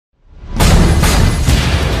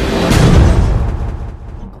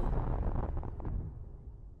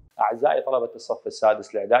أعزائي طلبة الصف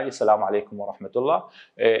السادس الاعدادي، السلام عليكم ورحمة الله.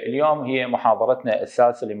 اليوم هي محاضرتنا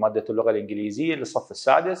الثالثة لمادة اللغة الإنجليزية للصف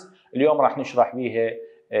السادس. اليوم راح نشرح بيها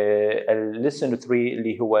lesson 3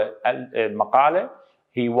 اللي هو المقالة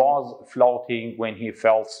He was floating when he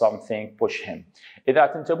felt something push him. إذا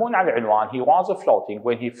تنتبهون على العنوان He was floating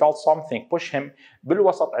when he felt something push him،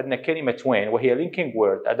 بالوسط عندنا كلمة when وهي linking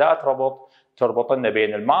word، أداة ربط تربط لنا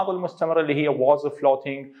بين الماضي المستمر اللي هي was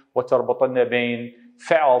floating وتربط لنا بين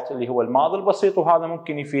felt اللي هو الماضي البسيط، وهذا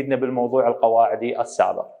ممكن يفيدنا بالموضوع القواعدي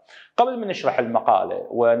السابق. قبل ما نشرح المقالة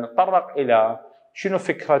ونتطرق إلى شنو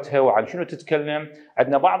فكرتها وعن شنو تتكلم،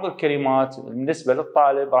 عندنا بعض الكلمات بالنسبة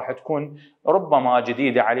للطالب راح تكون ربما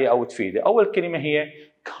جديدة عليه أو تفيده. أول كلمة هي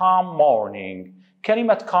calm morning.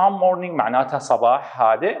 كلمة calm morning معناتها صباح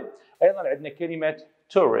هادئ. أيضا عندنا كلمة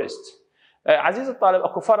tourist. عزيزي الطالب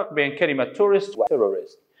اكو فرق بين كلمة tourist و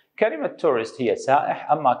terrorist. كلمة tourist هي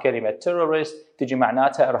سائح، أما كلمة terrorist تجي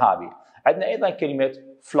معناتها إرهابي. عندنا أيضا كلمة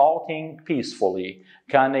floating peacefully،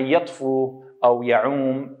 كان يطفو أو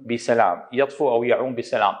يعوم بسلام، يطفو أو يعوم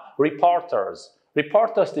بسلام.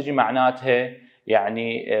 reporters تجي معناتها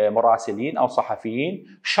يعني مراسلين أو صحفيين.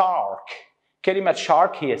 shark، كلمة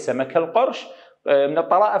shark هي سمكة القرش. من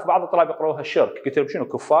الطرائف بعض الطلاب يقرؤوها شرك، قلت لهم شنو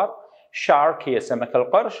كفار؟ shark هي سمكة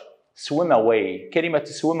القرش. swim away، كلمة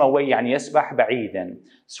swim away يعني يسبح بعيدا،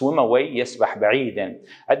 swim away يسبح بعيدا.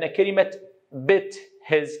 عندنا كلمة bit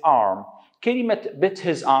his arm. كلمة bit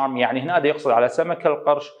his arm يعني هنا يقصد على سمك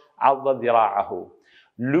القرش عض ذراعه.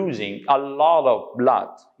 losing a lot of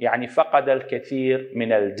blood يعني فقد الكثير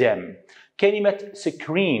من الدم. كلمة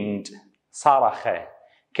screamed صرخ،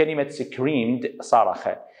 كلمة screamed صرخ.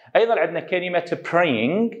 أيضا عندنا كلمة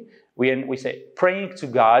praying، we say praying to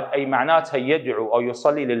God أي معناتها يدعو أو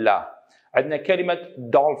يصلي لله. عندنا كلمة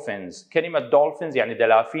dolphins، كلمة dolphins يعني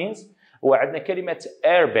دلافينز. وعندنا كلمة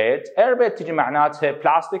airbed تجي معناتها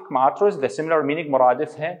plastic mattress the similar meaning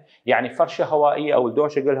مرادفها يعني فرشة هوائية أو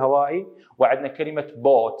الدوشق الهوائي. وعندنا كلمة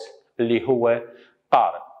boat اللي هو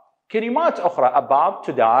قارب. كلمات أخرى about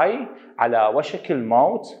to die على وشك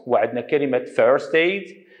الموت. وعندنا كلمة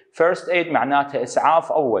first aid معناتها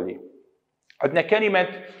إسعاف أولي. عندنا كلمة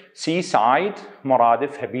seaside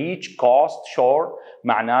مرادفها beach coast shore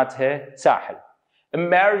معناتها ساحل.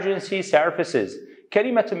 emergency services،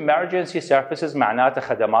 كلمة emergency services معناتها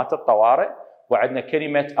خدمات الطوارئ. وعندنا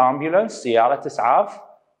كلمة ambulance سيارة إسعاف.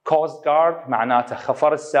 coast guard معناتها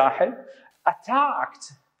خفر الساحل.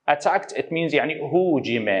 attacked it means يعني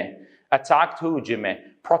هوجم، attacked هوجم.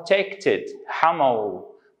 protected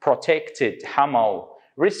حموا.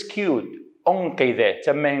 rescued أنقذ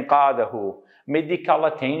تم إنقاذه.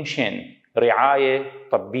 medical attention رعاية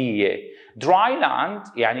طبية. dry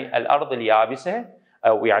land يعني الأرض اليابسة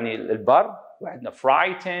أو يعني البر. وعندنا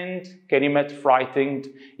frightened، كلمة frightened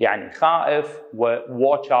يعني خائف. و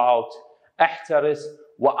watch out احترس.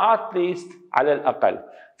 و at least على الأقل.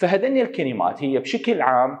 فهذين الكلمات هي بشكل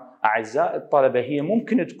عام أعزائي الطلبة هي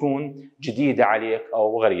ممكن تكون جديدة عليك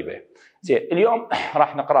أو غريبة. زين، اليوم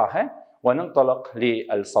راح نقراها وننطلق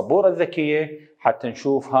للسبورة الذكية حتى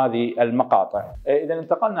نشوف هذه المقاطع. إذا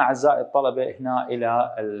انتقلنا أعزائي الطلبة هنا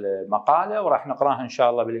إلى المقالة وراح نقراها إن شاء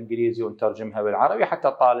الله بالإنجليزي ونترجمها بالعربي حتى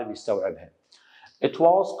الطالب يستوعبها. It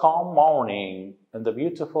was calm morning in the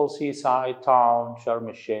beautiful seaside town شرم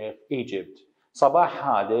الشيخ, Egypt. صباح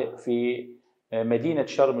هادئ في مدينة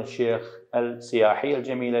شرم الشيخ السياحية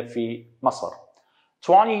الجميلة في مصر.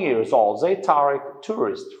 20 years old زيد طارق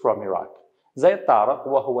tourist from Iraq. زيد طارق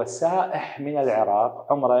وهو سائح من العراق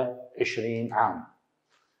عمره 20 عام.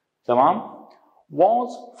 تمام؟ was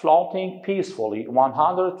floating peacefully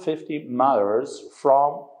 150 meters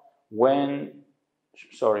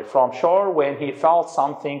from shore when he felt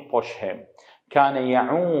something push him. كان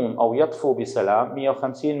يعوم أو يطفو بسلام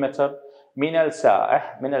 150 متر من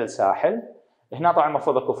الساحل. هنا طبعا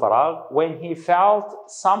المفروض اكو فراغ. when he felt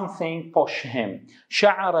something push him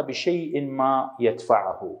شعر بشيء ما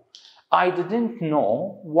يدفعه. I didn't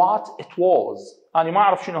know what it was. أنا ما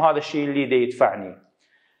أعرف شنو هذا الشيء اللي دا يدفعني.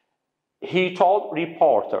 He told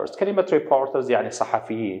reporters. كلمة reporters يعني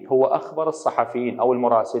صحفيين. هو أخبر الصحفيين أو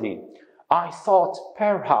المراسلين. I thought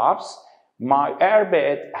perhaps my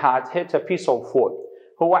airbed had hit a piece of wood.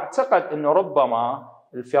 هو اعتقد أنه ربما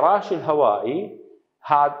الفراش الهوائي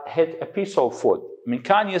had hit a piece of wood. من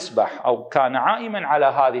كان يسبح أو كان عائما على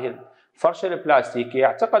هذه الفرشة البلاستيكية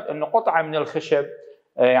يعتقد أنه قطعة من الخشب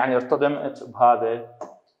يعني ارتدمت بهذا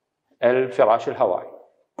الفراش الهوائي.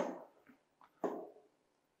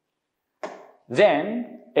 Then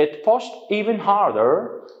it pushed even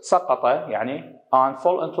harder. سقط يعني and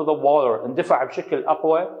fell into the water. اندفع بشكل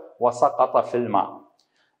أقوى وسقط في الماء.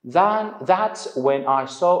 That's when I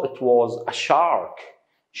saw it was a shark.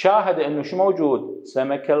 شاهد انه شو موجود؟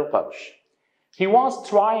 سمك القرش. He was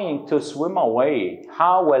trying to swim away.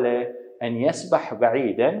 حاول ان يسبح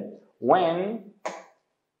بعيدا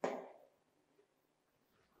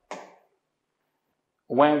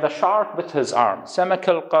when the shark bit his arm. سمك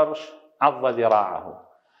القرش عض ذراعه.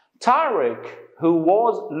 Tariq, who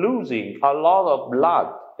was losing a lot of blood,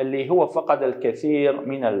 اللي هو فقد الكثير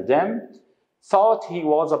من الدم, thought he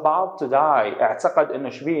was about to die. اعتقد انه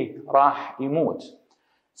شبيه راح يموت.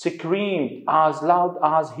 Screamed as loud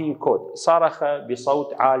as he could. صرخ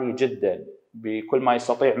بصوت عالي جدا بكل ما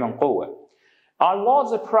يستطيع من قوة. I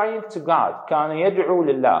was praying to God. كان يدعو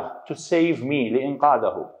لله to save me.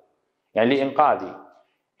 لإنقاذه. يعني لإنقاذي.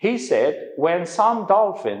 He said, when some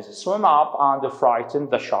dolphins swim up and frighten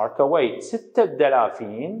the shark away.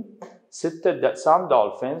 some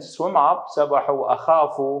dolphins swim up, سبحوا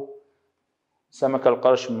وأخافوا سمك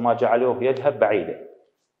القرش مما جعلوه يذهب بعيدا.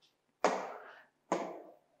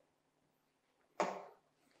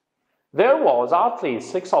 There was at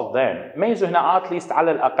least 6 of them. ميزوا هنا at least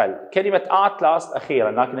على الأقل. كلمة at last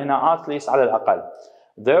أخيرا، لكن هنا at least على الأقل.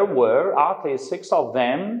 There were at least 6 of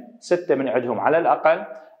them. 6 من عندهم على الأقل.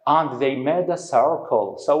 And they made a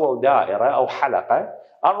circle. سووا دائرة أو حلقة.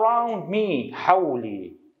 Around me.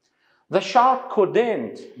 حولي. The shark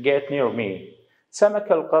couldn't get near me.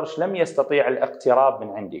 سمك القرش لم يستطيع الاقتراب من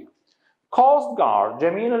عندي. Coast Guard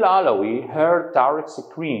جميل العلوي heard Tariq's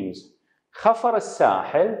screams. خفر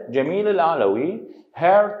الساحل جميل العلوي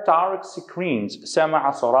heard Tariq's screams.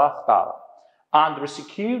 سمع صراخ طارق. And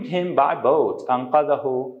rescued him by boat.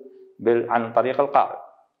 أنقذه عن طريق القارب.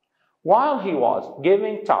 While he was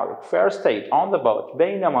giving Tariq first aid on the boat,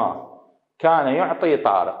 بينما كان يعطي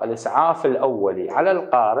طارق الإسعاف الأولي على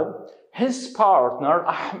القارب, his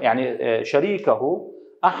partner يعني شريكه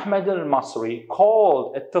أحمد المصري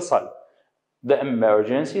called اتصل the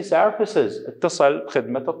emergency services. اتصل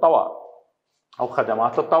بخدمة الطوارئ أو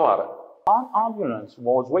خدمات الطوارئ. An ambulance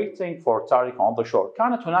was waiting for Tariq on the shore.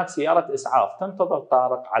 كانت هناك سيارة إسعاف تنتظر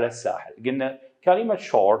طارق على الساحل. قلنا كلمة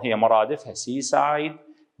shore هي مرادفها seaside,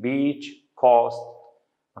 beach, coast.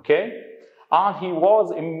 Okay? And he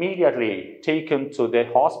was immediately taken to the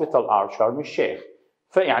hospital at شرم الشيخ.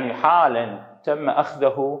 فيعني حالا تم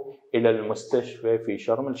أخذه إلى المستشفى في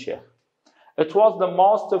شرم الشيخ. It was the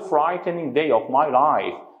most frightening day of my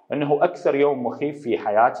life. إنه أكثر يوم مخيف في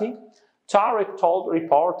حياتي. Tariq told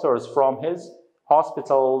reporters from his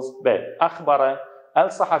hospital's bed. أخبر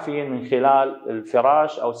الصحفيين من خلال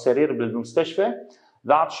الفراش أو السرير بالمستشفى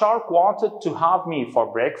that shark wanted to have me for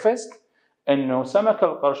breakfast. إنه سمك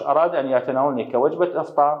القرش أراد أن يتناولني كوجبة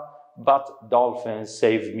إفطار but dolphins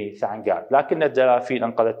saved me thank God. لكن الدلافين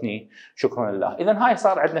أنقذتني شكرا لله. إذا هاي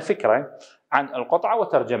صار عندنا فكرة عن القطعة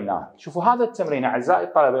وترجمناها. شوفوا هذا التمرين أعزائي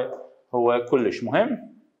الطلبة هو كلش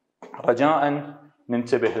مهم، رجاء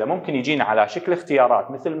ننتبه له. ممكن يجينا على شكل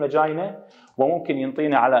اختيارات مثل ما جاينا، وممكن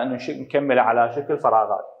ينطينا على أنه نكمله على شكل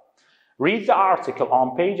فراغات. Read the article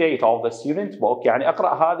on page 8 of the student book. يعني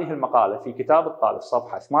اقرأ هذه المقالة في كتاب الطالب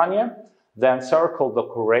صفحة 8. Then circle the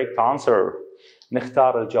correct answer.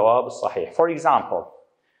 نختار الجواب الصحيح. For example,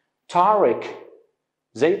 Tariq,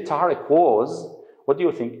 زي Tariq was, what do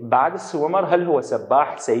you think? bad swimmer. هل هو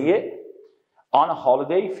سباح سيء؟ On a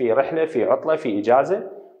holiday, في رحلة، في عطلة، في إجازة.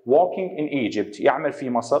 Working in Egypt, يعمل في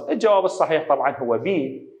مصر. الجواب الصحيح طبعا هو B.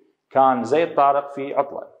 كان زي طارق في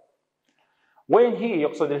عطلة. When he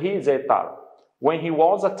يقصد الهي زي طارق. When he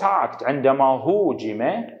was attacked, عندما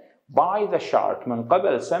هوجم by the shark من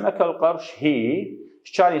قبل سمك القرش, he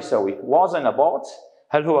ايش كان يسوي؟ was in a boat.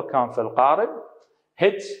 هل هو كان في القارب؟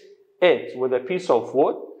 hit it with a piece of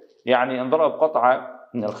wood. يعني انضرب قطعة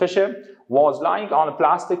من الخشب. was lying on a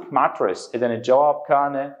plastic mattress. إذن الجواب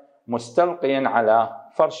كان مستلقيا على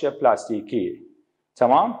فرشة بلاستيكية.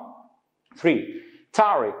 تمام؟ 3.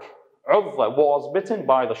 Tariq عض was bitten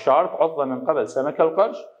by the shark. عض من قبل سمك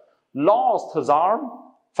القرش. lost his arm.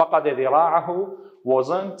 فقد ذراعه.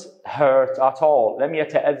 wasn't hurt at all. لم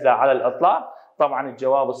يتأذى على الإطلاق. طبعا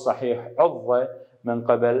الجواب الصحيح عض من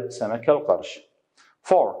قبل سمك القرش.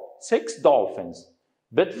 4. 6 dolphins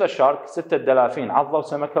bit the shark. 6 دلافين عضوا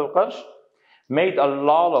سمك القرش. made a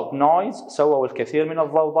lot of noise. سووا الكثير من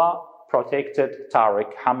الضوضاء. protected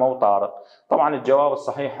Tariq. حموا طارق. طبعا الجواب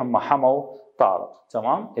الصحيح هم حموا طارق.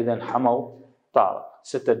 تمام؟ إذن حموا طارق.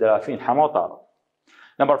 6 دلافين حموا طارق.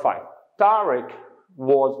 Number 5. Tariq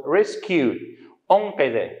was rescued.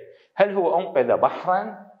 أنقذ. هل هو أنقذ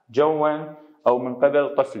بحرا، جوا، أو من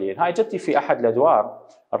قبل طفلين؟ هاي جتي في أحد الأدوار.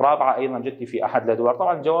 الرابعة أيضا جتي في أحد الأدوار.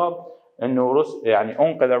 طبعا الجواب إنه يعني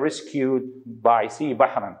أنقذ rescued by sea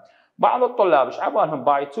بحرا. بعض الطلاب إيش عبالهم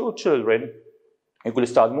by 2 children. يقول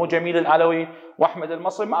أستاذ مو جميل العلوي وأحمد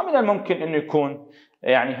المصري ما من الممكن إنه يكون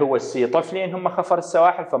يعني هو السي. طفلين هم خفر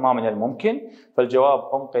السواحل فما من الممكن، فالجواب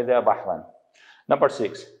أنقذ بحرا. Number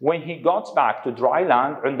 6. When he got back to dry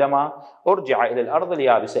land عندما أرجع إلى الأرض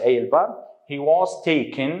اليابسة أي البر he was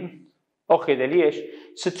taken أخذ ليش؟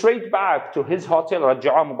 straight back to his hotel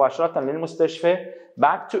رجعوه مباشرة للمستشفى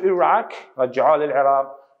back to Iraq رجعوه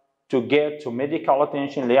للعراق to get to medical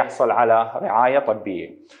attention ليحصل على رعاية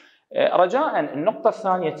طبية. رجاء النقطة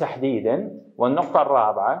الثانية تحديدا والنقطة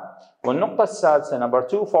الرابعة والنقطة السادسة number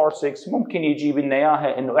 2 4 6 ممكن يجيب لنا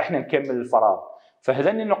إياها إنه إحنا نكمل الفراغ،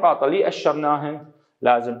 فهذين النقاط اللي أشرناهن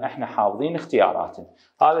لازم إحنا حافظين اختياراتن.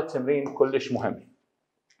 هذا التمرين كلش مهم.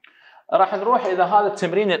 راح نروح إلى هذا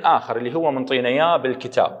التمرين الآخر اللي هو منطينا إياه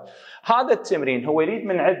بالكتاب. هذا التمرين هو يريد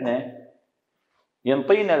من عندنا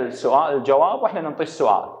ينطينا السؤال الجواب وإحنا ننطي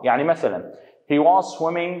السؤال. يعني مثلا he was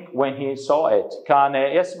swimming when he saw it كان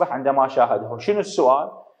يسبح عندما شاهده. شنو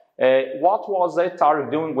السؤال؟ what was it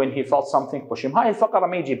Tariq doing when he felt something push him. هاي الفقرة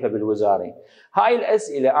ما يجيبها بالوزاري. هاي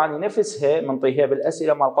الأسئلة أنا نفسها منطيها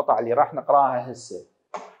بالأسئلة مال القطع اللي راح نقراها هسه.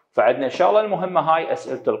 فعندنا الشغلة المهمة هاي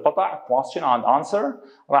أسئلة القطع question and answer،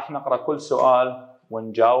 راح نقرأ كل سؤال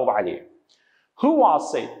ونجاوب عليه. Who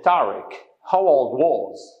was Said Tariq? How old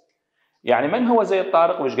was؟ يعني من هو زيد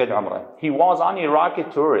طارق وش قد عمره؟ He was an Iraqi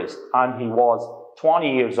tourist and he was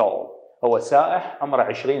 20 years old. هو سائح عمره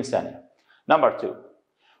 20 سنة. Number 2.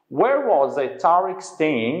 Where was Zaid Tariq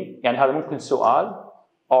staying؟ يعني هذا ممكن سؤال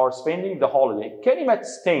or spending the holiday. كلمة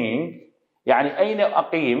staying يعني أين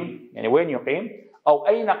أقيم؟ يعني وين يقيم؟ أو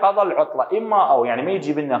أين قضى العطلة؟ إما أو يعني ما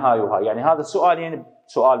يجيب لنا هاي وهاي، يعني هذا سؤالين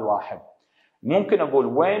بسؤال واحد. ممكن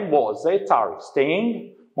أقول when was Zaid Tariq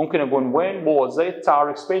staying؟ ممكن أقول when was Zaid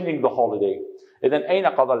Tariq spending the holiday؟ إذا أين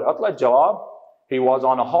قضى العطلة؟ الجواب he was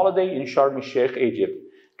on a holiday in شرم الشيخ Egypt.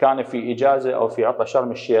 كان في إجازة أو في عطلة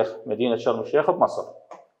شرم الشيخ مدينة شرم الشيخ بمصر.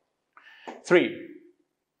 3.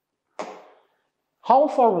 How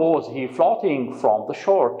far was he floating from the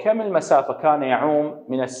shore؟ كم المسافة كان يعوم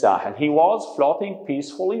من الساحل؟ He was floating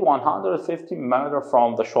peacefully 150 meters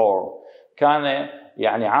from the shore. كان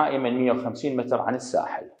يعني عائما 150 متر عن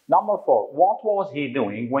الساحل. Number 4. What was he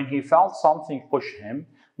doing when he felt something push him؟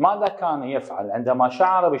 ماذا كان يفعل عندما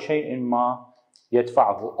شعر بشيء ما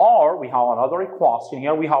يدفعه؟ Or we have another question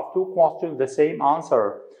here. We have two questions, the same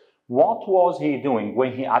answer. What was he doing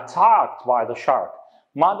when he attacked by the shark؟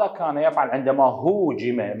 ماذا كان يفعل عندما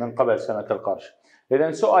هوجم من قبل سمك القرش؟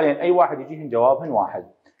 إذن سؤالين أي واحد يجيهم جوابهن واحد.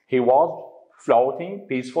 He was floating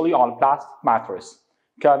peacefully on plastic mattress.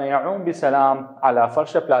 كان يعوم بسلام على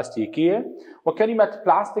فرشة بلاستيكية. وكلمة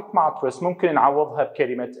plastic mattress ممكن نعوضها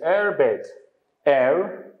بكلمة air bed. air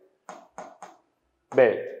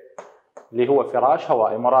bed اللي هو فراش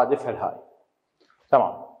هوائي مرادفها الهاي.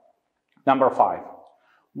 تمام. Number 5.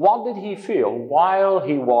 What did he feel while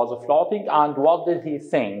he was floating and what did he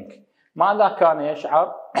think؟ ماذا كان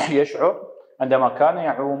يشعر عندما كان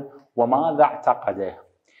يعوم وماذا اعتقده؟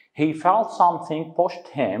 He felt something pushed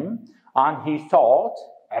him and he thought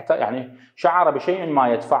يعني شعر بشيء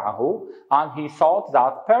ما يدفعه and he thought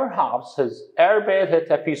that perhaps his airbed hit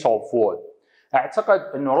a piece of wood. اعتقد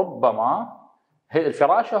انه ربما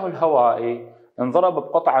الفراشه الهوائي انضرب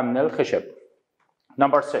بقطعه من الخشب.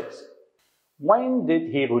 Number 6. When did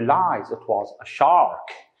he realize it was a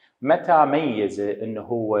shark؟ متى ميز انه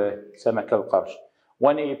هو سمك القرش؟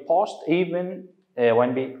 When it pushed him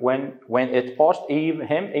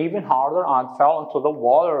even harder and fell into the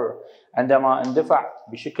water. عندما اندفع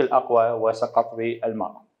بشكل اقوى وسقط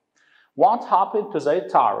بالماء. What happened to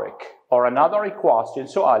Zaid Tariq؟ or another question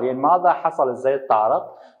سؤالين ماذا حصل لزيد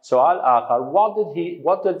طارق؟ سؤال آخر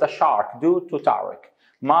what did the shark do to Tariq؟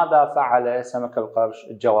 ماذا فعل سمك القرش؟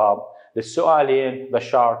 الجواب للسؤالين the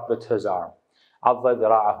shark bit his arm. عض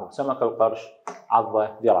ذراعه. سمك القرش عض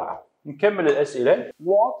ذراعه. نكمل الأسئلة.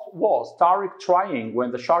 What was Tariq trying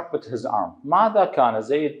when the shark bit his arm؟ ماذا كان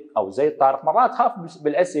زيد طارق؟ مرات خاف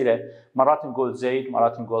بالأسئلة، مرات نقول زيد،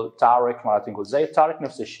 مرات نقول Tariq، مرات نقول زيد طارق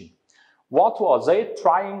نفس الشيء. What was Zaid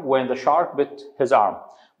trying when the shark bit his arm؟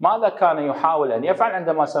 ماذا كان يحاول أن يفعل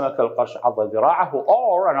عندما سمك القرش عض ذراعه؟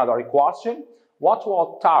 Or another question. What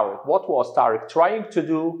was Tariq trying to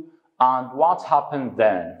do and what happened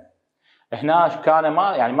then؟ هنا كان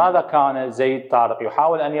يعني ماذا كان زيد طارق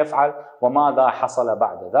يحاول أن يفعل وماذا حصل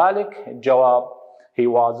بعد ذلك؟ الجواب he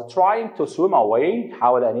was trying to swim away.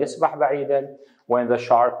 حاول أن يسبح بعيدا when the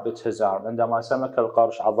shark bit his arm. عندما سمك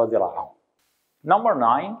القرش عض ذراعه. Number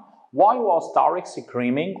 9. Why was Tariq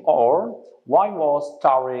screaming or why was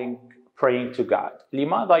Tariq praying to God؟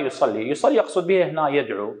 لماذا يصلي؟ يصلي يقصد به هنا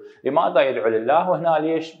يدعو. لماذا يدعو لله؟ وهنا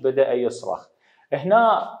ليش بدأ يصرخ؟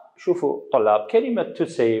 هنا شوفوا طلاب كلمة to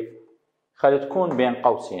save خلي تكون بين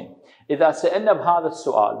قوسين. إذا سألنا بهذا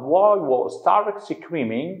السؤال why was Tariq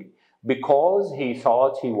screaming because he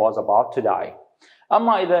thought he was about to die.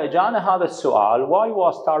 أما إذا جانا هذا السؤال why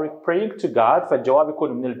was Tariq praying to God، فالجواب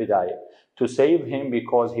يكون من البداية to save him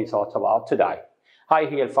because he thought about to die. هاي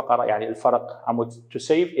هي الفقرة، يعني الفرق عمود to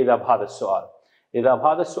save إذا بهذا السؤال. إذا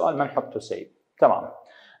بهذا السؤال ما نحط to save. تمام.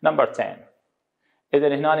 نمبر 10. إذا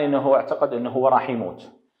هنا إنه هو اعتقد إنه هو راح يموت.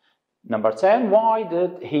 نمبر 10 why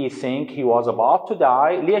did he think he was about to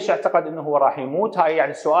die؟ ليش اعتقد إنه هو راح يموت؟ هاي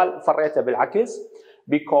يعني السؤال فريته بالعكس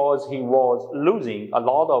because he was losing a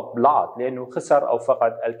lot of blood، لأنه خسر أو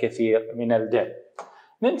فقد الكثير من الدم.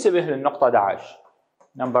 ننتبه للنقطة 11.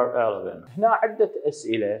 نمبر 11. هنا عدة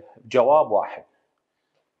أسئلة بجواب واحد.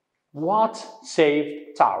 What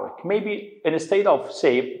saved Tariq؟ maybe instead of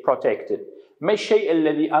saved protected. ما الشيء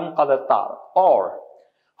الذي أنقذ طارق؟ or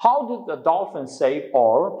how did the dolphin save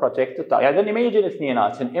or protect the Tariq؟ يعني ما يجي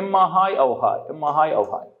الاثنيناتهم، إما هاي أو هاي، إما هاي أو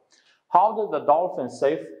هاي. How did the dolphin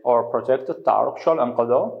save or protect the Tariq؟ شلون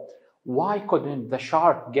أنقذوه؟ Why couldn't the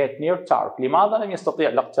shark get near Tariq؟ لماذا لم يستطيع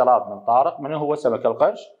الاقتراب من طارق؟ من هو سمك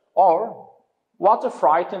القرش؟ or what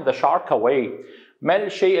frightened the shark away؟ ما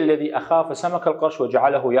الشيء الذي أخاف سمك القرش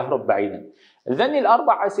وجعله يهرب بعيدا؟ إذن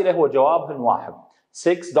الأربع أسئلة هو جوابهن واحد.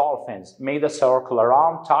 6 dolphins made a circle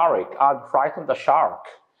around Tariq and frightened the shark.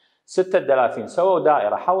 6 دلافين سووا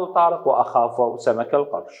دائرة حول طارق وأخافوا سمك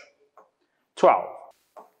القرش. 12.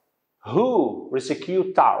 Who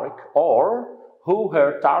rescued Tariq or who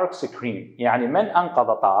heard Tariq scream؟ يعني من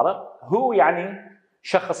أنقذ طارق؟ هو يعني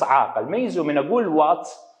شخص عاقل. ميزوا من أقول what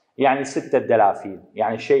يعني 6 دلافين،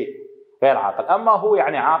 يعني شيء غير عاقل. أما هو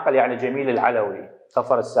يعني عاقل، يعني جميل العلوي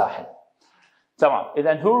خفر الساحل. تمام.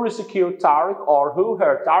 إذا who rescued Tariq or who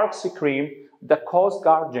heard Tariq scream؟ the coast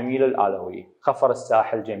guard جميل العلوي خفر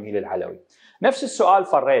الساحل جميل العلوي. نفس السؤال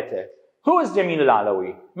فريته. who is جميل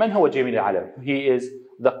العلوي؟ من هو جميل العلوي؟ he is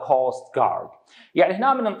the coast guard. يعني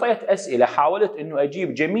هنا من انطيت أسئلة حاولت إنه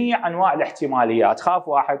أجيب جميع أنواع الاحتماليات. خاف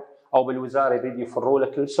واحد أو بالوزارة يريد يفروا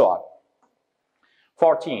لك السؤال.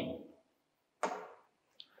 14.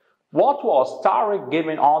 What was Tariq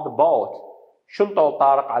given on the boat؟ شو انطوا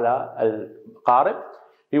طارق على القارب؟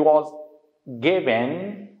 He was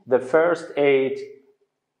given the first aid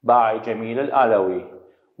by جميل العلوي.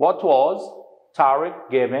 What was Tariq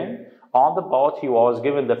given on the boat؟ He was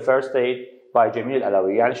given the first aid by جميل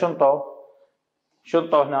العلوي. يعني شو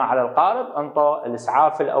انطوا هنا على القارب؟ انطوا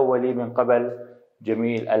الإسعاف الأولي من قبل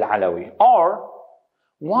جميل العلوي. or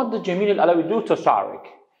what did جميل العلوي do to Tariq؟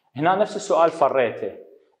 هنا نفس السؤال فريته.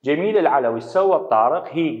 جميل العلوي سوى الطارق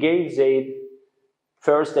he gave aid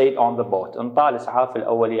first aid on the boat، انطى الإسعاف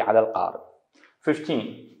الأولي على القارب.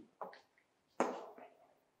 15.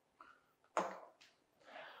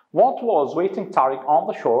 What was waiting Tariq on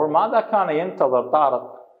the shore؟ ماذا كان ينتظر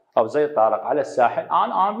طارق أو زي طارق على الساحل؟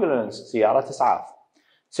 an ambulance سيارة إسعاف.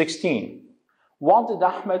 16. What did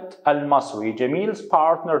أحمد المصري جميل's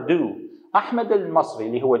partner do؟ أحمد المصري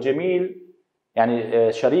اللي هو جميل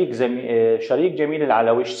يعني شريك جميل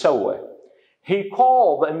العلوي ايش سوى؟ He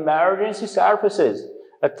called the emergency services،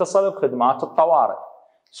 اتصل بخدمات الطوارئ.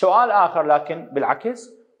 سؤال آخر لكن بالعكس.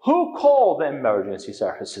 Who called the emergency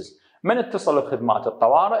services؟ من اتصل بخدمات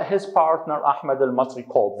الطوارئ؟ His partner أحمد المصري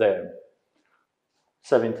called them.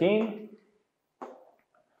 17.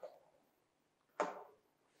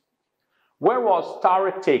 Where was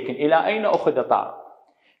Tariq taken؟ إلى أين أخذ طارق؟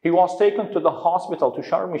 He was taken to the hospital to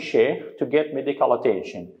شرم الشيخ to get medical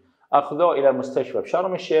attention. أخذوه إلى المستشفى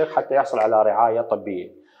بشرم الشيخ حتى يحصل على رعاية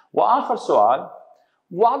طبية. وآخر سؤال.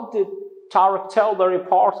 What did Tariq tell the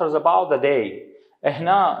reporters about the day؟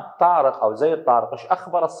 هنا طارق أو زي طارق إيش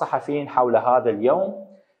أخبر الصحفيين حول هذا اليوم؟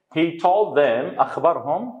 He told them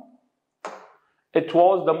أخبرهم It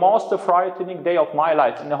was the most frightening day of my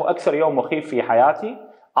life. إنه أكثر يوم مخيف في حياتي.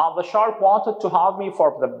 And the shark wanted to have me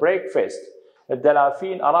for the breakfast.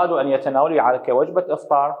 الدلافين أرادوا أن يتناولي على كوجبة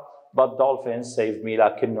إفطار. But dolphins saved me.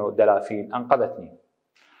 لكنه الدلافين أنقذتني.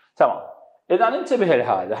 تمام. إذا ننتبه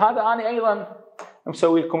لهذا. هذا أنا أيضا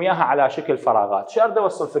مسوي لكم إياها على شكل فراغات. شو أريد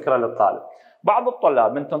أوصل فكرة للطالب؟ بعض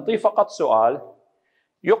الطلاب من تنطيه فقط سؤال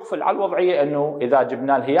يقفل على الوضعية أنه إذا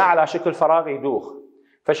جبنا له إياه على شكل فراغ يدوخ.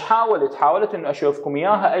 فش حاولت أنه أشوفكم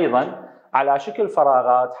إياها أيضا على شكل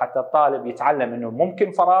فراغات حتى الطالب يتعلم أنه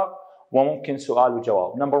ممكن فراغ وممكن سؤال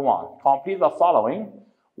وجواب. Number 1. Complete the following.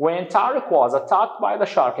 When Tariq was attacked by the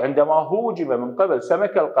shark، عندما هوجم من قبل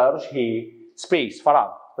سمك القرش he space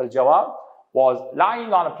فراغ. فالجواب was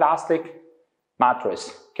lying on a plastic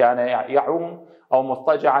mattress. كان يعوم أو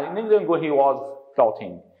مضطجعا. نقدر نقول he was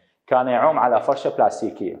floating. كان يعوم على فرشة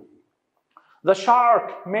بلاستيكية. The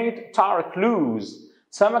shark made Tariq lose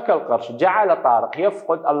سمك القرش جعل طارق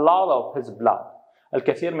يفقد a lot of his blood.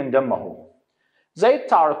 الكثير من دمه. زيد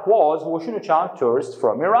طارق was هو شنو كان؟ tourist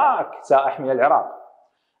from Iraq. سائح من العراق.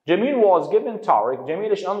 جميل was given طارق. جميل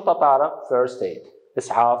ايش انطى طارق؟ first aid.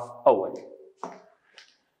 اسعاف اول.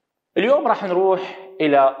 اليوم راح نروح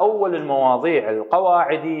الى اول المواضيع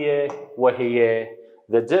القواعديه وهي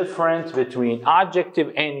the difference between adjective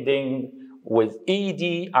ending with ed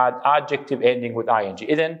and adjective ending with ing.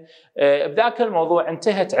 إذن بذاك الموضوع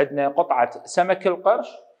انتهت عندنا قطعة سمك القرش.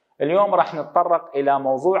 اليوم راح نتطرق إلى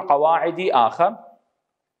موضوع قواعدي آخر.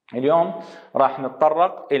 اليوم راح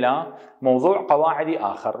نتطرق إلى موضوع قواعدي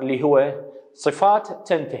آخر اللي هو صفات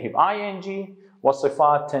تنتهي ب ing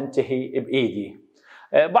وصفات تنتهي ب ed.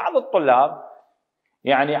 بعض الطلاب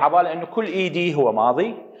يعني عبالة أنه كل ed هو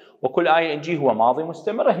ماضي وكل ing هو ماضي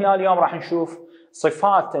مستمر. هنا اليوم راح نشوف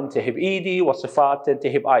صفات تنتهي ب ed وصفات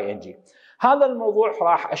تنتهي ب ing. هذا الموضوع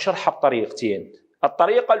راح اشرحه بطريقتين.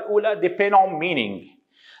 الطريقه الاولى depend on meaning،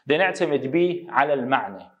 نعتمد به على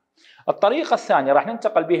المعنى. الطريقه الثانيه راح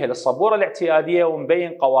ننتقل بها للصبوره الاعتياديه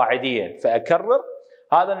ونبين قواعديا. فاكرر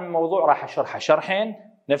هذا الموضوع راح اشرحه شرحين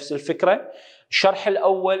نفس الفكره. الشرح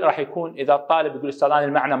الاول راح يكون اذا الطالب يقول استاذ انا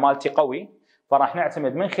المعنى مالتي قوي فراح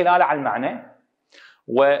نعتمد من خلاله على المعنى.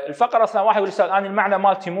 والفقره الثانيه واحد يقول استاذ انا المعنى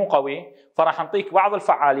مالتي مو قوي فراح نعطيك بعض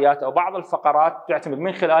الفعاليات او بعض الفقرات تعتمد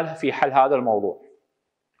من خلالها في حل هذا الموضوع.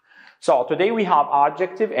 So today we have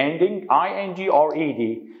adjective ending ing or ed.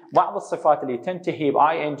 بعض الصفات اللي تنتهي ب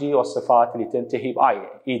ing والصفات اللي تنتهي ب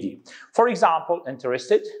ed. For example,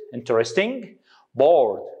 interested, interesting,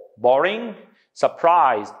 bored, boring,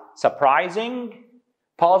 surprised, surprising,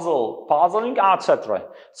 puzzle, puzzling, etc.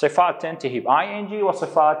 صفات تنتهي ب ing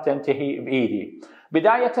وصفات تنتهي ب ed.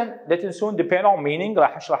 بداية لا تنسون depend on meaning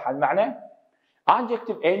راح اشرح المعنى.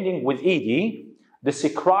 Adjective ending with ed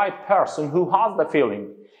describe person who has the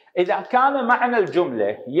feeling. إذا كان معنى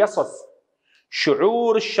الجملة يصف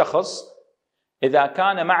شعور الشخص، إذا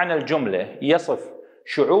كان معنى الجملة يصف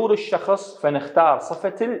شعور الشخص فنختار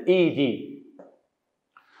صفة ed.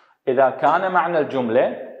 إذا كان معنى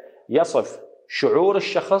الجملة يصف شعور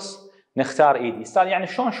الشخص نختار ed. استاذ يعني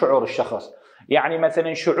شلون شعور الشخص؟ يعني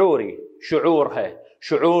مثلا شعوري، شعورها،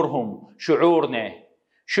 شعورهم، شعورنا.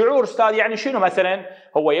 شعور استاذ يعني شنو؟ مثلا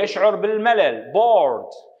هو يشعر بالملل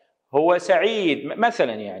bored، هو سعيد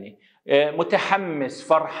مثلا يعني متحمس،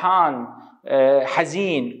 فرحان،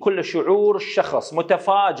 حزين، كل شعور الشخص،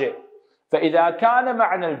 متفاجئ. فإذا كان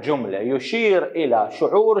معنى الجملة يشير إلى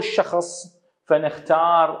شعور الشخص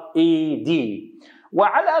فنختار ed.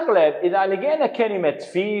 وعلى الأغلب إذا لقينا كلمة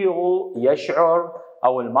feel يشعر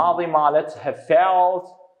أو الماضي مالتها felt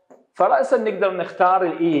فرأسا نقدر نختار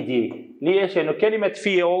ed. ليش؟ لأنه كلمة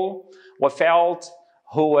feel وfelt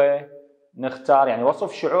هو نختار يعني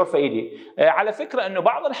وصف شعور فإيدي. على فكرة أنه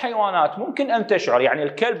بعض الحيوانات ممكن أن تشعر، يعني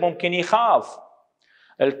الكلب ممكن يخاف،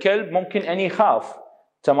 الكلب ممكن أن يخاف،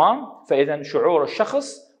 تمام؟ فإذا شعور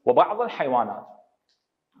الشخص وبعض الحيوانات.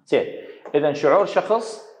 زين، إذا شعور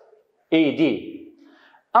شخص ed.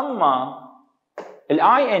 أما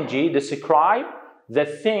ing describe the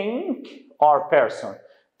thing or person،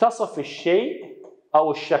 تصف الشيء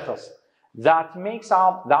أو الشخص that makes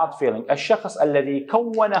up that feeling، الشخص الذي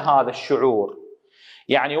كون هذا الشعور.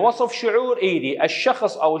 يعني وصف شعور ed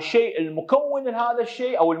الشخص أو الشيء المكون لهذا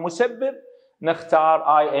الشيء أو المسبب نختار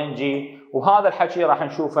ing. وهذا الحكي راح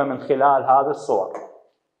نشوفه من خلال هذه الصور.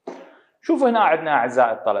 شوفوا هنا عندنا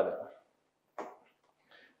أعزائي الطلبة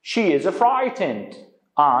she is frightened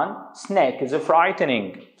and snake is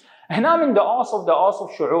frightening. هنا من دا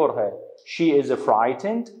أوصف شعورها she is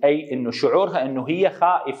frightened أي إنه شعورها إنه هي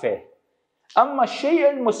خائفة. أما الشيء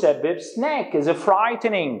المسبب snake is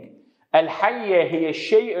frightening، الحية هي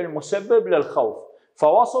الشيء المسبب للخوف.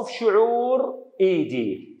 فوصف شعور ed،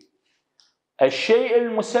 الشيء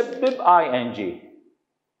المسبب ing.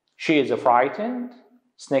 she is frightened،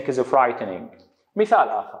 snake is frightening. مثال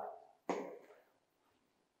آخر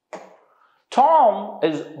Tom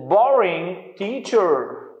is boring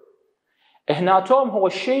teacher. هنا توم هو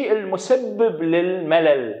الشيء المسبب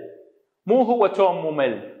للملل، مو هو توم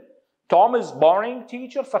ممل. Tom is boring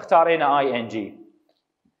teacher فاختارينا ing.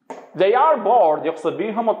 They are bored يقصد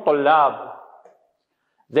بهم الطلاب.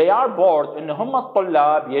 They are bored إنهم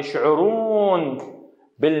الطلاب يشعرون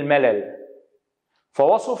بالملل.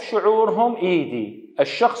 فوصف شعورهم ed،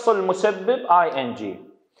 الشخص المسبب ing.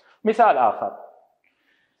 مثال آخر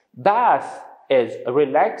Bath is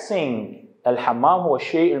relaxing، الحمام هو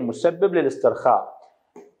الشيء المسبب للاسترخاء.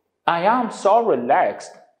 I am so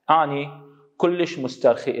relaxed، أني كلش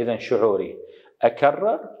مسترخي. إذن شعوري.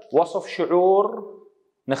 أكرر وصف شعور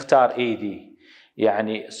نختار ed،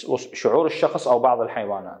 يعني شعور الشخص أو بعض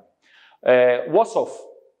الحيوانات. وصف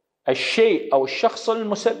الشيء أو الشخص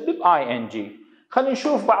المسبب ing. خلينا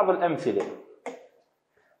نشوف بعض الأمثلة.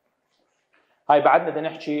 هاي بعدنا بدنا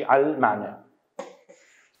نحكي على المعنى.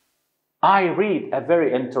 I read a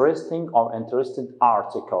very interesting or interested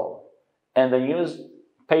article in the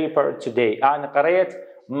newspaper today. أنا قرأت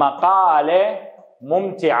مقالة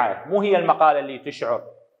ممتعة. مو هي المقالة اللي تشعر.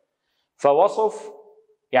 فوصف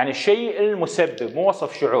يعني الشيء المسبب، مو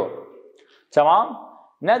وصف شعور. تمام؟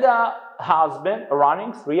 ندى has been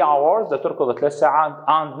running 3 hours. تركض 3 ساعات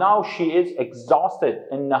and now she is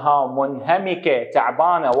exhausted. إنها منهمكة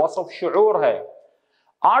تعبانة. وصف شعورها.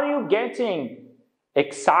 Are you getting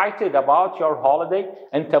excited about your holiday?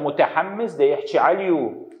 أنت متحمس. ده يحكي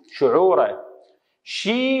عليه شعوره.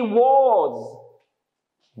 She was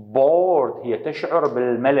bored. هي تشعر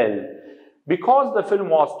بالملل. Because the film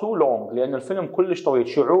was too long. لأن الفيلم كلش طويل.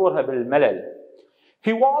 شعورها بالملل.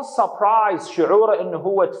 He was surprised. شعوره انه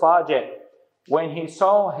هو تفاجئ when he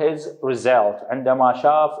saw his result. عندما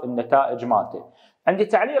شاف النتائج مالته. عندي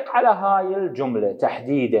تعليق على هاي الجملة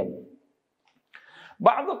تحديدا.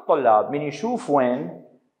 بعض الطلاب من يشوف وين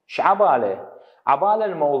شعباله عباله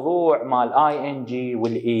الموضوع مال ing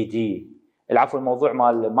والاي العفو الموضوع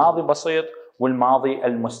مال الماضي بسيط والماضي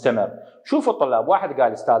المستمر. شوفوا الطلاب، واحد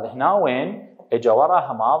قال استاذ هنا وين اجى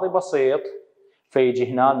وراها ماضي بسيط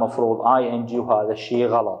فيجي هنا المفروض ing وهذا الشيء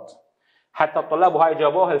غلط. حتى الطلاب وهاي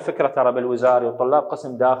جابوها الفكره ترى بالوزاري وطلاب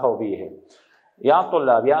قسم داخلوا بيها. يا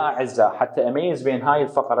طلاب يا اعزاء حتى اميز بين هاي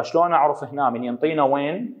الفقره شلون اعرف هنا من ينطينا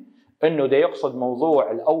وين انه دا يقصد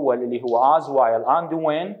موضوع الاول اللي هو as while and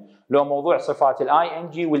وين لو موضوع صفات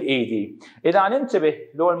ing والاي. اذا ننتبه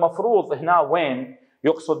لو المفروض هنا وين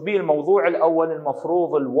يقصد به الموضوع الاول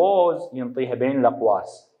المفروض الووز ينطيها بين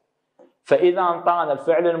الاقواس. فاذا انطانا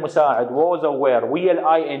الفعل المساعد was او were ويا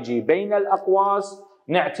الاي ing بين الاقواس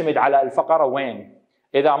نعتمد على الفقره وين.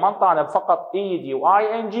 اذا ما انطانا فقط ايدي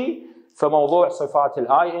واي ان جي فموضوع صفات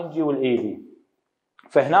الاي ان جي والايدي.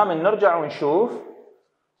 فهنا من نرجع ونشوف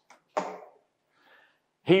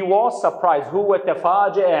he was surprised. هو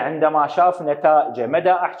تفاجأ عندما شاف نتائجه.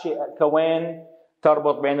 مدى احكي كوين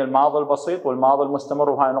تربط بين الماضي البسيط والماضي المستمر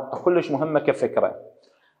وهاي نقطه كلش مهمه كفكره.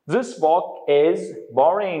 This book is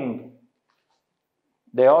boring.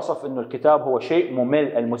 ده يوصف انه الكتاب هو شيء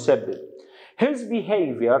ممل المسبب. His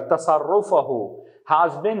behavior تصرفه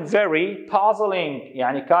has been very puzzling.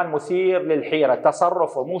 يعني كان مثير للحيرة.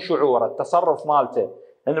 تصرفه مو شعوره، التصرف مالته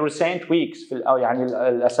in recent weeks في يعني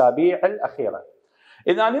الأسابيع الأخيرة.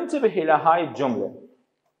 إذا ننتبه إلى هاي الجملة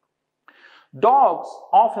dogs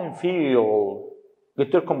often feel.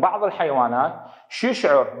 قلت لكم بعض الحيوانات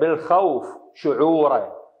يشعر بالخوف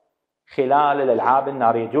شعوره خلال الألعاب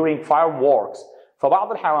النارية during fireworks.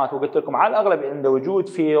 فبعض الحيوانات وقلت لكم على الأغلب عند وجود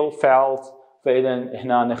feel felt. فإذا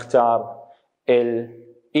هنا نختار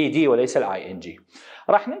الاي وليس الاي ان جي.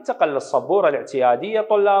 راح ننتقل للسبوره الاعتياديه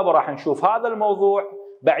طلاب وراح نشوف هذا الموضوع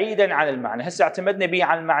بعيدا عن المعنى. هسه اعتمدنا به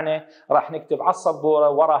على المعنى راح نكتب على السبوره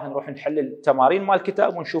وراها نروح نحل التمارين مال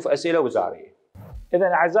الكتاب ونشوف اسئله وزاريه. اذا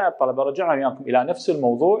اعزائي الطلبه رجعنا وياكم الى نفس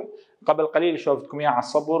الموضوع. قبل قليل شوفتكم اياه على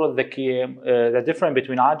السبوره الذكيه the difference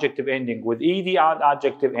between adjective ending with ed and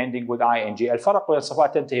adjective ending with ing. الفرق بين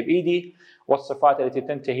الصفات تنتهي بايدي والصفات التي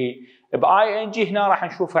تنتهي باي ان جي. هنا راح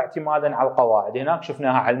نشوفها اعتمادا على القواعد. هناك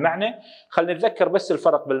شفناها على المعنى. خلينا نتذكر بس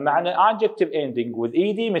الفرق بالمعنى. adjective ending with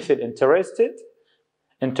ed مثل interested,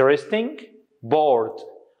 interesting, bored,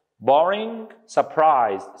 boring,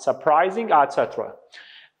 surprised, surprising, etc.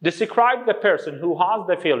 Describe the person who has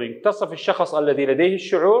the feeling. تصف الشخص الذي لديه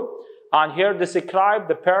الشعور. and here describe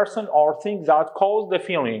the person or thing that cause the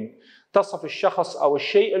feeling. تصف الشخص او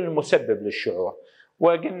الشيء المسبب للشعور.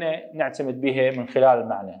 وقلنا نعتمد بها من خلال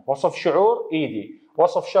المعنى. وصف شعور ايدي،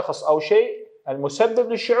 وصف شخص او شيء المسبب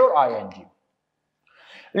للشعور اي ان جي.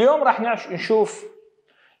 اليوم راح نشوف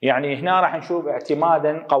يعني هنا راح نشوف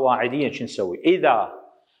اعتمادا قواعديا شو نسوي. اذا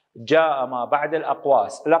جاء ما بعد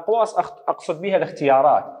الاقواس، الاقواس اقصد بها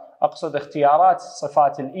الاختيارات، اقصد اختيارات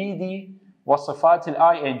صفات الايدي وصفات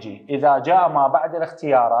الاي ان جي. اذا جاء ما بعد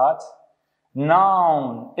الاختيارات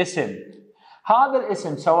noun اسم، هذا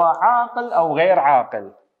الاسم سواء عاقل او غير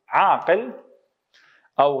عاقل، عاقل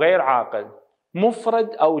او غير عاقل،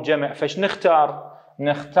 مفرد او جمع، فايش نختار؟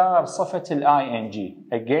 نختار صفة الاي ان جي.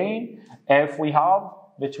 Again, if we have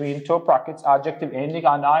between two brackets adjective ending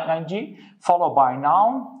and ing followed by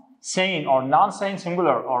noun, sane or non-sane,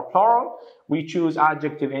 singular or plural, we choose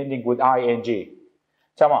adjective ending with ing.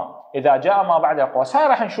 تمام. إذا جاء ما بعد الأقواس هاي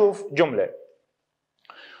راح نشوف جملة.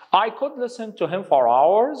 I could listen to him for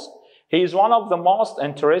hours. He is one of the most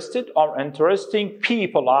interested or interesting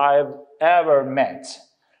people I've ever met.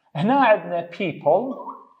 هنا عندنا people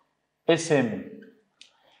اسم.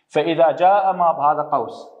 فإذا جاء ما هذا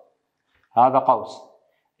قوس، هذا قوس،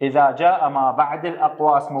 إذا جاء ما بعد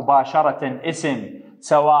الأقواس مباشرة اسم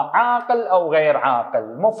سواء عاقل أو غير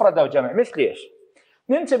عاقل، مفرد أو جمع. مثل إيش؟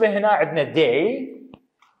 ننتبه هنا عندنا day،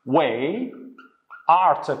 way،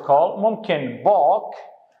 article، ممكن book،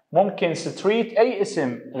 ممكن street، أي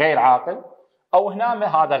اسم غير عاقل، أو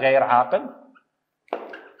هنا هذا غير عاقل.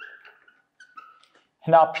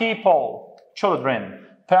 هنا people، children،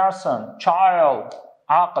 person، child،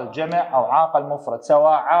 عاقل جمع أو عاقل مفرد،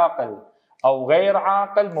 سواء عاقل أو غير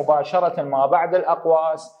عاقل مباشرة ما بعد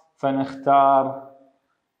الأقواس فنختار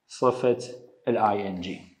صفة ing.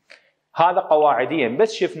 هذا قواعديا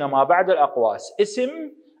بس شفنا ما بعد الأقواس اسم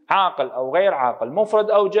عاقل أو غير عاقل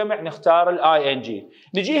مفرد أو جمع نختار ing.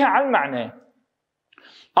 نجيها على المعنى.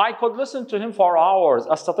 I could listen to him for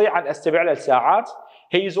hours. أستطيع أن أستمع له لساعات.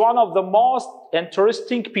 He is one of the most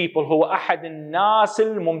interesting people. هو أحد الناس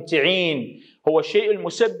الممتعين. هو الشيء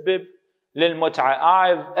المسبب للمتعة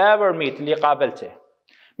I've ever met اللي قابلته.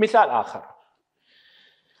 مثال آخر.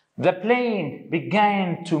 The plane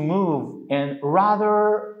began to move in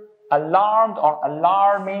rather alarmed or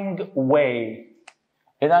alarming way.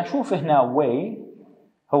 إذا نشوف هنا way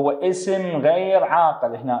هو اسم غير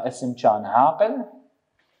عاقل. هنا اسم كان عاقل،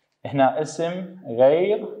 هنا اسم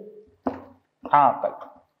غير عاقل،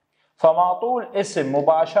 فما طول اسم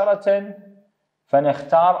مباشرة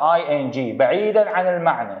فنختار ing بعيدا عن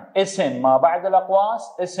المعنى. اسم ما بعد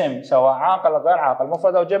الأقواس اسم سواء عاقل أو غير عاقل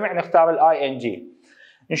مفرد أو جمع نختار ing.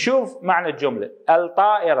 نشوف معنى الجملة.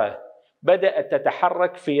 الطائرة بدأت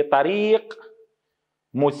تتحرك في طريق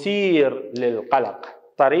مثير للقلق.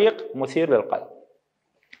 طريق مثير للقلق.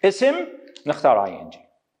 اسم نختار ing.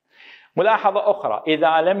 ملاحظة أخرى،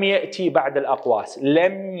 إذا لم يأتي بعد الأقواس،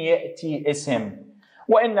 لم يأتي اسم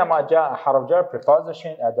وإنما جاء حرف جر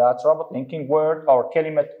preposition أداة ربط linking word أو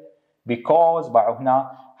كلمة because، بعد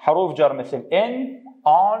هنا حروف جر مثل in،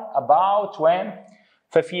 on، about، when،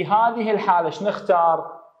 ففي هذه الحالة ايش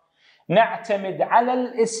نختار؟ نعتمد على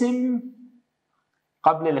الاسم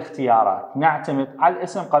قبل الاختيارات. نعتمد على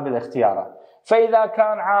الاسم قبل الاختيارات. فإذا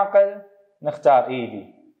كان عاقل نختار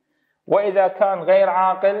ed، وإذا كان غير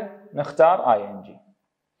عاقل نختار ing.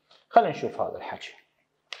 خلينا نشوف هذا الحكي.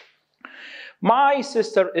 My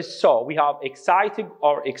sister is so we have exciting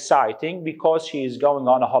or exciting because she is going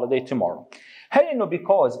on a holiday tomorrow. هل إنه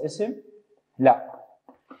because اسم؟ لا.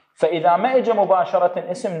 فإذا ما إجا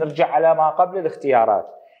مباشرة اسم نرجع على ما قبل الاختيارات.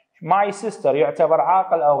 My sister يعتبر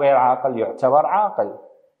عاقل أو غير عاقل؟ يعتبر عاقل.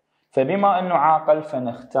 فبما إنه عاقل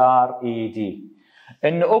فنختار ed.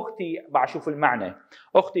 إن أختي بشوف المعنى.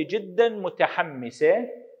 أختي جدا متحمسة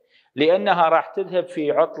لأنها راح تذهب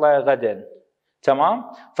في عطلة غدا.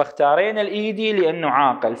 تمام؟ فاختارينا الايدي لأنه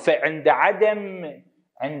عاقل. فعند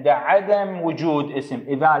عدم وجود اسم،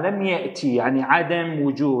 إذا لم يأتي يعني عدم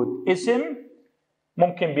وجود اسم،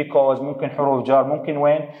 ممكن because، ممكن حروف جر، ممكن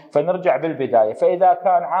وين، فنرجع بالبداية. فإذا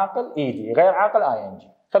كان عاقل ايدي، غير عاقل ing.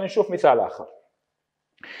 خلينا نشوف مثال آخر.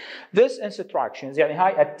 This instructions يعني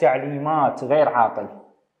هاي التعليمات غير عاقل.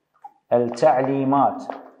 التعليمات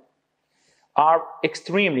are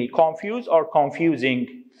extremely confused or confusing.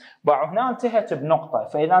 بعد هنا انتهت بنقطة،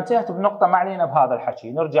 فإذا انتهت بنقطة ما علينا بهذا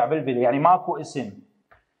الحكي، نرجع بالبداية يعني ماكو اسم.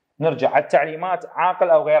 نرجع التعليمات عاقل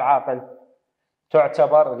أو غير عاقل؟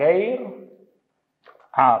 تعتبر غير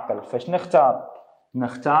عاقل، فايش نختار؟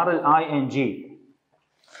 نختار ing.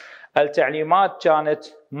 التعليمات كانت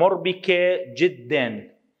مربكة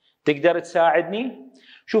جدا. تقدر تساعدني؟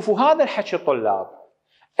 شوفوا هذا الحكي طلاب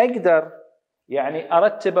أقدر يعني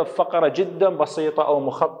أرتبه بفقرة جدا بسيطة أو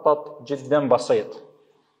مخطط جدا بسيط،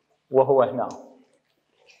 وهو هنا.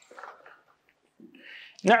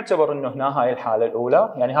 نعتبر أنه هنا هاي الحالة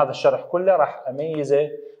الأولى، يعني هذا الشرح كله راح أميزه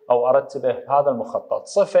أو أرتبه بهذا المخطط.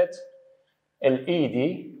 صفة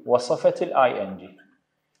الايدي وصفة ing.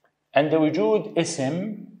 عند وجود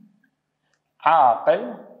اسم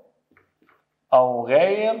عاقل أو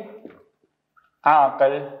غير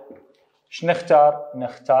عاقل ايش نختار؟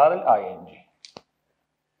 نختار ing.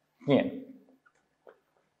 اثنين.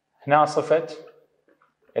 هنا صفة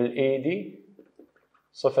الايدي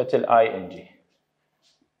صفة ing.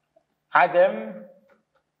 عدم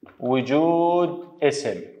وجود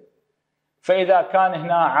اسم، فإذا كان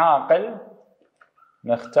هنا عاقل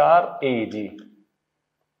نختار ed،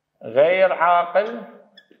 غير عاقل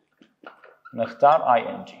نختار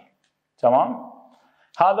ing. تمام؟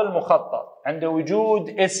 هذا المخطط. عند وجود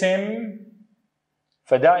اسم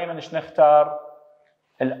فدائما ايش نختار؟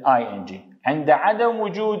 ing. عند عدم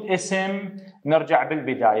وجود اسم نرجع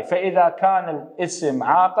بالبداية، فإذا كان الاسم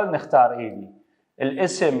عاقل نختار ed،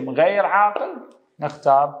 الاسم غير عاقل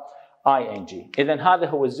نختار ing. إذا هذا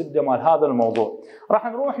هو الزبدة مال هذا الموضوع. راح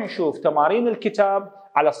نروح نشوف تمارين الكتاب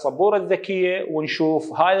على السبورة الذكية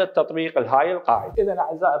ونشوف هذا التطبيق لهاي القاعدة. إذا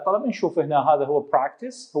أعزائي الطلبة نشوف هنا هذا هو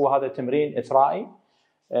practice، هو هذا تمرين إثرائي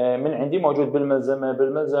من عندي موجود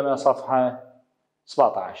بالملزمة صفحة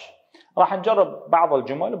 17. راح نجرب بعض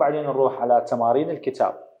الجمل وبعدين نروح على تمارين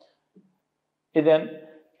الكتاب. إذا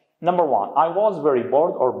number 1 I was very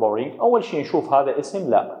bored or boring. أول شيء نشوف هذا اسم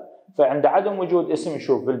لا، فعند عدم وجود اسم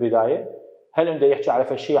نشوف بالبداية هل عنده يحكي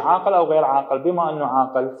على شيء عاقل أو غير عاقل. بما أنه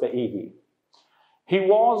عاقل فإيدي. He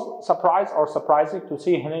was surprised or surprising to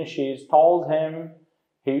see Helen. She told him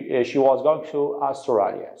she was going to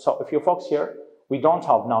Australia. So if you focus here we don't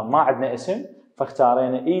have noun، ما عندنا اسم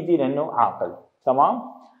فاختارينا إيدي لأنه عاقل. تمام؟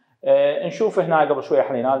 نشوف هنا قبل شوي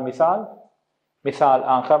حلينا المثال. مثال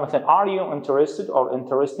آخر مثلا are you interested or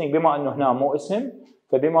interesting. بما أنه هنا مو اسم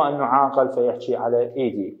فبما أنه عاقل فيحكي على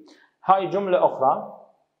إيدي. هاي جملة أخرى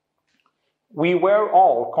we were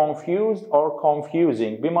all confused or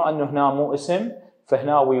confusing. بما أنه هنا مو اسم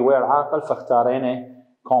فهنا we were عاقل فاختارينا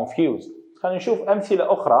confused. خلينا نشوف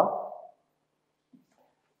أمثلة أخرى.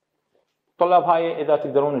 طلاب هاي إذا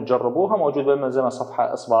تقدرون تجربوها موجود بالملزمة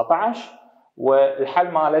صفحة 17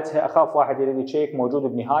 والحل مالتها أخاف واحد يريد يشيك موجود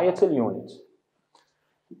بنهاية اليونت.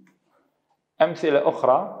 أمثلة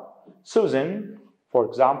أخرى Susan for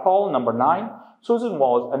example number 9 Susan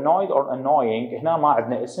was annoyed or annoying. هنا ما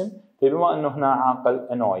عندنا اسم فبما أنه هنا عاقل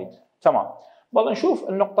annoyed. تمام. والله نشوف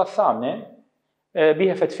النقطة الثامنة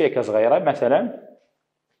بها فتفيكة صغيرة. مثلا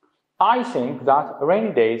I think that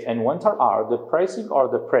rainy days and winter are depressing or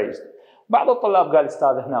depressed. بعض الطلاب قال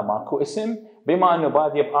أستاذ هنا ماكو اسم بما أنه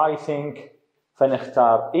بادي ب I think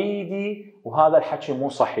فنختار إيدي وهذا الحكي مو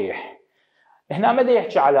صحيح. هنا ماذا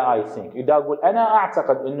يحكي على I think؟ إذا أقول أنا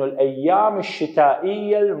أعتقد أنه الأيام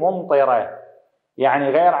الشتائية الممطرة يعني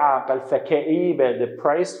غير عاقل فكئيبة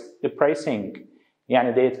depressing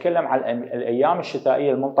يعني دا يتكلم على الأيام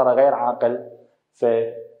الشتائية الممطرة غير عاقل ف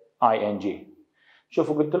ing.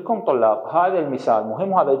 شوفوا قلت لكم طلاب هذا المثال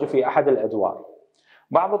مهم وهذا يجي في أحد الأدوار.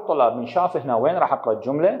 بعض الطلاب من شاف هنا وين راح أقرأ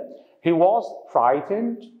الجملة he was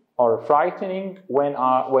frightened or frightening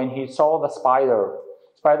when he saw the spider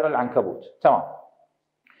العنكبوت. تمام.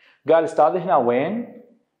 قال أستاذ هنا وين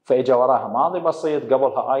فإجا وراها ماضي بسيط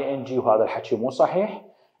قبلها ing وهذا الحكي مو صحيح.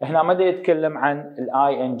 هنا ما دا يتكلم عن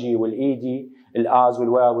ing والايدي الاز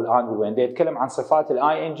والواو والان والوين، دا يتكلم عن صفات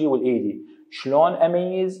ing والايدي. شلون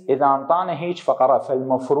اميز؟ اذا انطانا هيك فقره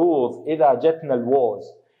فالمفروض اذا جتنا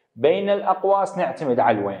الووز بين الاقواس نعتمد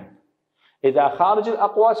على الوين. اذا خارج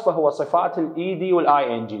الاقواس فهو صفات الايدي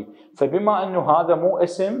ing. فبما انه هذا مو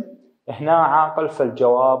اسم هنا عاقل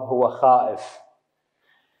فالجواب هو خائف.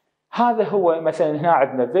 هذا هو مثلا هنا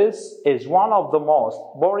عندنا this is one of the most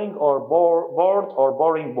boring or bored or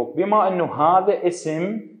boring book. بما انه هذا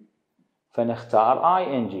اسم فنختار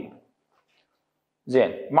ing.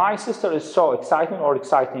 زين my sister is so exciting or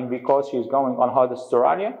exciting because she is going on holiday to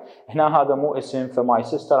Australia. هنا هذا مو اسم فmy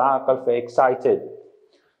sister عاقل ف excited.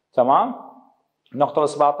 تمام. نقطة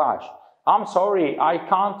 17 I'm sorry I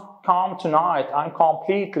can't come tonight I'm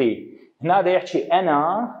completely. هنا دا يحكي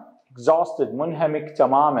أنا exhausted منهمك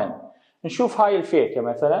تماما. نشوف هاي الفيكة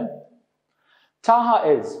مثلا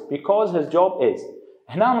طه is because his job is.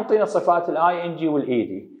 هنا نعطينا صفات ing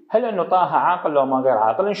والايدي. هل انه طه عاقل لو ما غير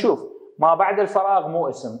عاقل؟ نشوف ما بعد الفراغ مو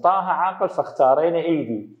اسم طه عاقل فاختارينا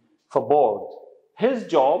ايدي فبورد.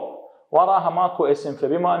 his job وراها ماكو اسم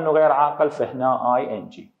فبما انه غير عاقل فهنا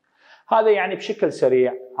ing. هذا يعني بشكل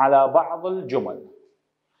سريع على بعض الجمل.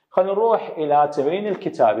 خلينا نروح الى تمرين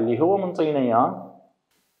الكتاب اللي هو منطينا اياه.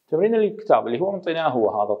 تمرين الكتاب اللي هو منطينا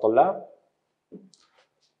هو هذا طلاب.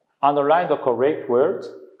 Underline the correct word.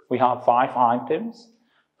 We have 5 items,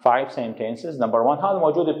 5 sentences. Number 1 هذا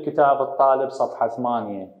موجود بكتاب الطالب صفحة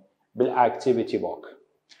 8 بالactivity book.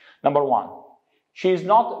 Number 1 She is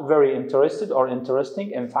not very interested or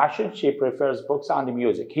interesting in fashion. She prefers books and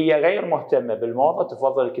music. هي غير مهتمة بالموضة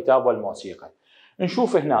تفضل الكتاب والموسيقى.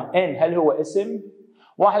 نشوف هنا إن هل هو اسم؟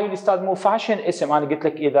 واحد يقول أستاذ مو فاشن اسم. أنا قلت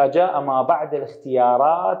لك إذا جاء ما بعد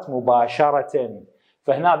الاختيارات مباشرة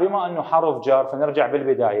فهنا بما أنه حرف جر فنرجع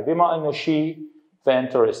بالبداية بما أنه she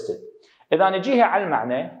فinterested. إذا نجيها على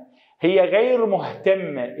المعنى هي غير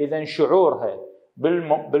مهتمة. إذا شعورها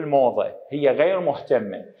بالموضة هي غير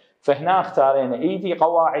مهتمة فهنا اختارينا ايدي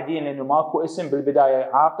قواعدين لأنه ماكو اسم بالبداية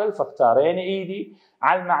عاقل فاختارينا ايدي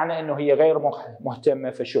على المعنى أنه هي غير مهتمة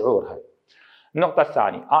فشعورها. النقطة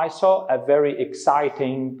الثانية I saw a very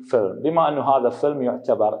exciting film. بما أنه هذا فيلم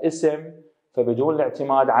يعتبر اسم فبدون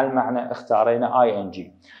الاعتماد على المعنى اختارينا ing.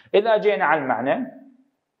 إذا جينا على المعنى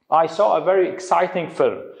I saw a very exciting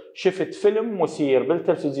film شفت فيلم مثير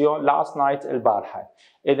بالتلفزيون last night البارحة.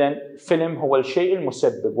 إذا فيلم هو الشيء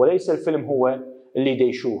المسبب وليس الفيلم هو اللي دا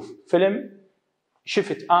يشوف. فيلم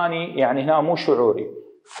شفت أني يعني هنا مو شعوري.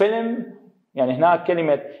 فيلم يعني هنا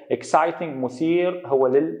كلمة exciting مثير هو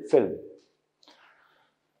للفيلم.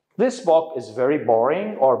 This book is very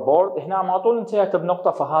boring or bored. هنا ما طول انتهت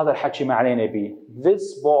بنقطة فهذا الحكي ما علينا به.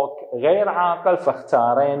 This book غير عاقل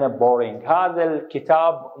فاختارينا boring. هذا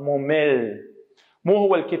الكتاب ممل. مو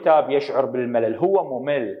هو الكتاب يشعر بالملل، هو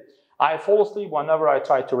ممل. I fall asleep whenever I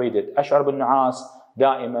try to read it. أشعر بالنعاس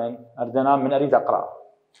دائما أريد أنام من أريد أقرأ.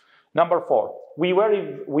 Number 4.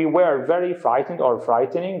 We were very frightened or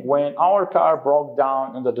frightening when our car broke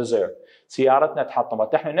down in the desert. سيارتنا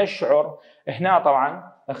تحطمت. احنا نشعر هنا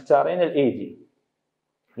طبعا اختارين الايدي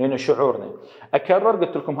لانه شعورنا. اكرر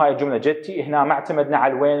قلت لكم هاي الجمله جدتي هنا ما اعتمدنا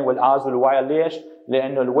على الوين والاز والواير. ليش؟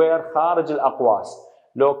 لانه الوير خارج الاقواس.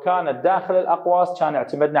 لو كانت داخل الاقواس كان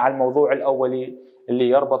اعتمدنا على الموضوع الاولي اللي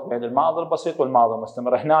يربط بين الماضي البسيط والماضي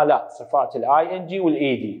المستمر. هنا لا، صفات الاي ان جي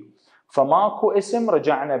والاي دي. فماكو اسم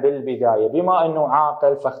رجعنا بالبدايه. بما انه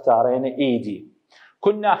عاقل فاختارينا اي دي.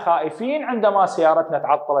 كنا خائفين عندما سيارتنا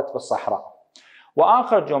تعطلت بالصحراء.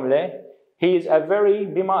 واخر جمله he is a very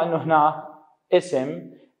بما انه هنا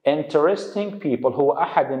اسم interesting people هو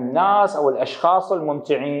احد الناس او الاشخاص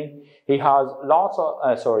الممتعين. he has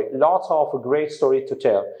lots of great story to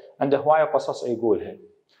tell. عنده هوايه قصص يقولها.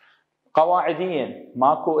 قواعديا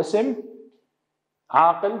ماكو اسم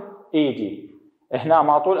عاقل اي دي. هنا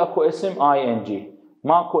ما طول اكو اسم اي ان جي.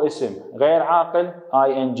 ماكو اسم غير عاقل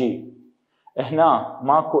اي ان جي. هنا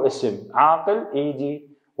ماكو اسم عاقل اي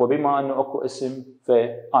دي. وبما انه اكو اسم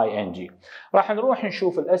في اي ان جي. راح نروح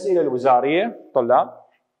نشوف الاسئله الوزاريه طلاب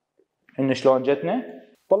ان شلون جتنا.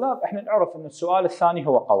 طلاب احنا نعرف ان السؤال الثاني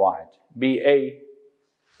هو قواعد بي اي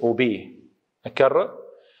وبي. اكرر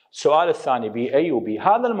السؤال الثاني بي اي وبي.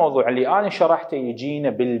 هذا الموضوع اللي انا شرحته يجينا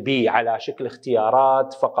بالبي على شكل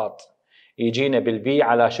اختيارات فقط. يجينا بالبي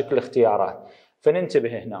على شكل اختيارات.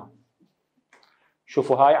 فننتبه هنا.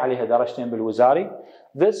 شوفوا هاي عليها درجتين بالوزاري.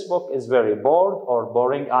 This book is very bored or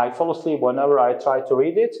boring. I fall asleep whenever I try to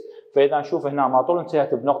read it. فإذا نشوف هنا ما طول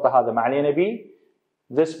انتهت بنقطة هذا ما علينا بي.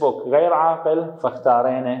 This book غير عاقل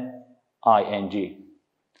فاختارينا ing.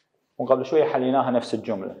 وقبل شوية حليناها نفس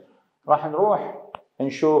الجملة. راح نروح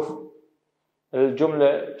نشوف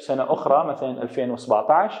الجملة بسنة أخرى مثلا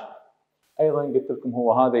 2017. أيضا قلت لكم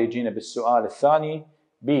هو هذا يجينا بالسؤال الثاني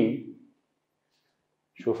بي.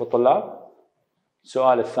 شوفوا طلاب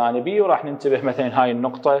السؤال الثاني بي وراح ننتبه مثلا هاي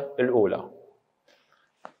النقطة الأولى.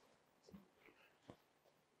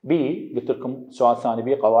 بي قلت لكم السؤال الثاني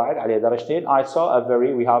بي قواعد عليه درجتين. I saw a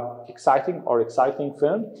very we have exciting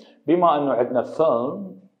film. بما أنه عندنا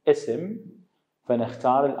فيلم اسم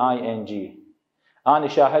فنختار الاي ان جي. أنا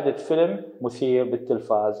شاهدت فيلم مثير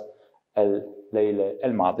بالتلفاز الليلة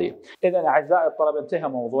الماضية. إذا أعزائي الطلبة انتهى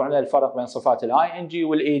موضوعنا الفرق بين صفات الاي ان جي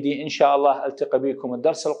والاي دي. إن شاء الله ألتقي بكم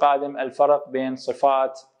الدرس القادم الفرق بين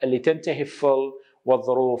صفات اللي تنتهي بفل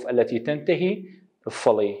والظروف التي تنتهي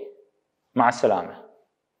بفلي. مع السلامة.